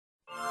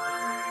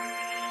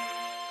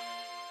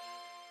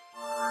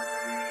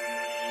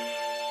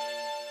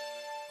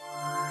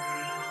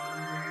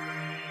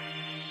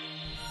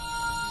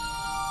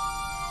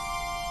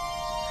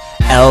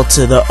L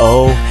to the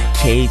O,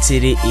 K to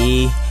the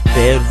E,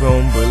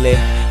 bedroom bully,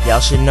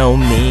 y'all should know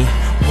me.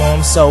 Roll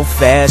 'em so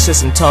fast,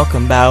 just I'm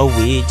talking about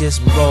weed.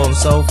 Just roll 'em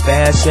so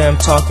fast, yeah, I'm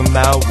talking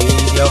about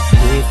weed, yo.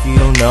 If you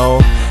don't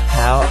know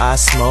how I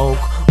smoke,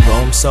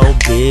 roll 'em so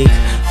big,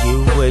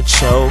 you would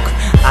choke.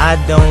 I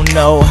don't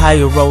know how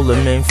you roll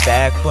 'em in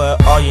fact,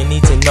 but all you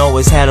need to know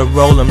is how to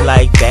roll 'em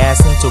like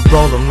that. Need to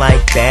roll 'em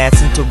like that,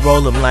 need to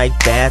roll 'em like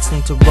that,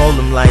 need to roll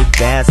 'em like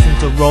that, need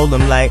to roll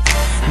 'em like,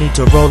 need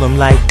to roll 'em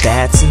like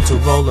that, need to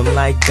roll 'em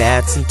like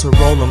that, need to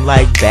roll 'em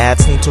like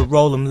that, need to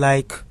roll 'em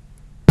like.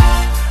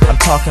 I'm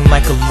talking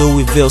like a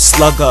Louisville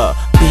slugger,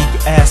 big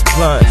ass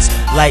blunts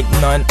like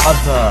none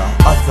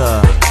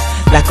other.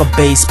 Like a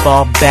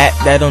baseball bat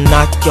that'll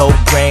knock your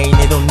brain,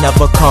 it'll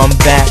never come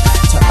back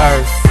to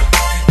earth.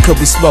 Could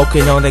be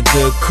smoking on a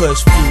good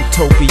kush,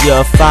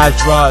 Fruitopia, 5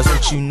 draws,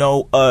 but you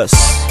know us.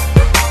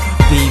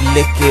 We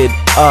lick it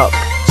up,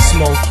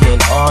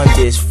 smoking on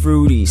this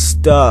fruity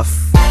stuff.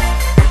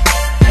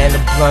 And the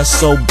blunt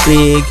so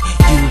big,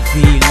 you'd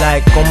be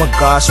like, oh my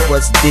gosh,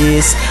 what's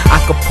this? I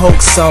could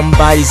poke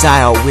somebody's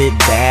eye out with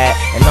that.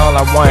 And all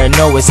I wanna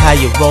know is how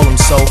you roll 'em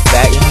so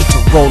fat. You need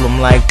to roll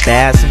 'em like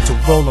that, need to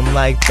roll 'em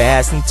like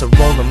that, need to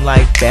roll 'em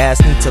like that,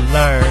 need to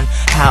learn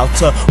how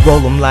to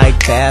roll 'em like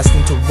that,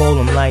 need to roll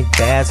 'em like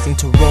that, need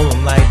to roll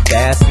 'em like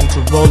that, need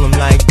to roll 'em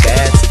like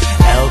that.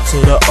 L to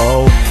the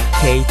O,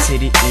 K to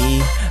the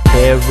E,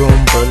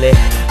 bedroom bully,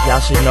 y'all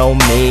should know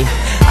me.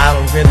 I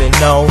don't really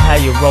know how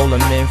you roll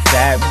 'em in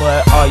fact,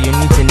 but all you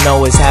need to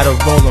know is how to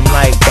roll 'em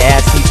like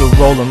that. Need to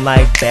roll 'em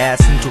like that,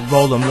 need to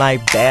roll 'em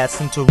like that,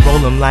 need to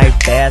roll 'em like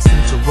that,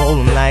 need to roll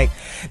 'em like,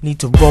 need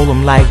to roll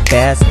 'em like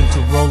that, need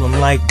to roll 'em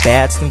like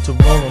that, need to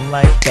roll 'em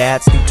like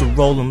that, need to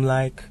roll 'em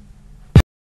like.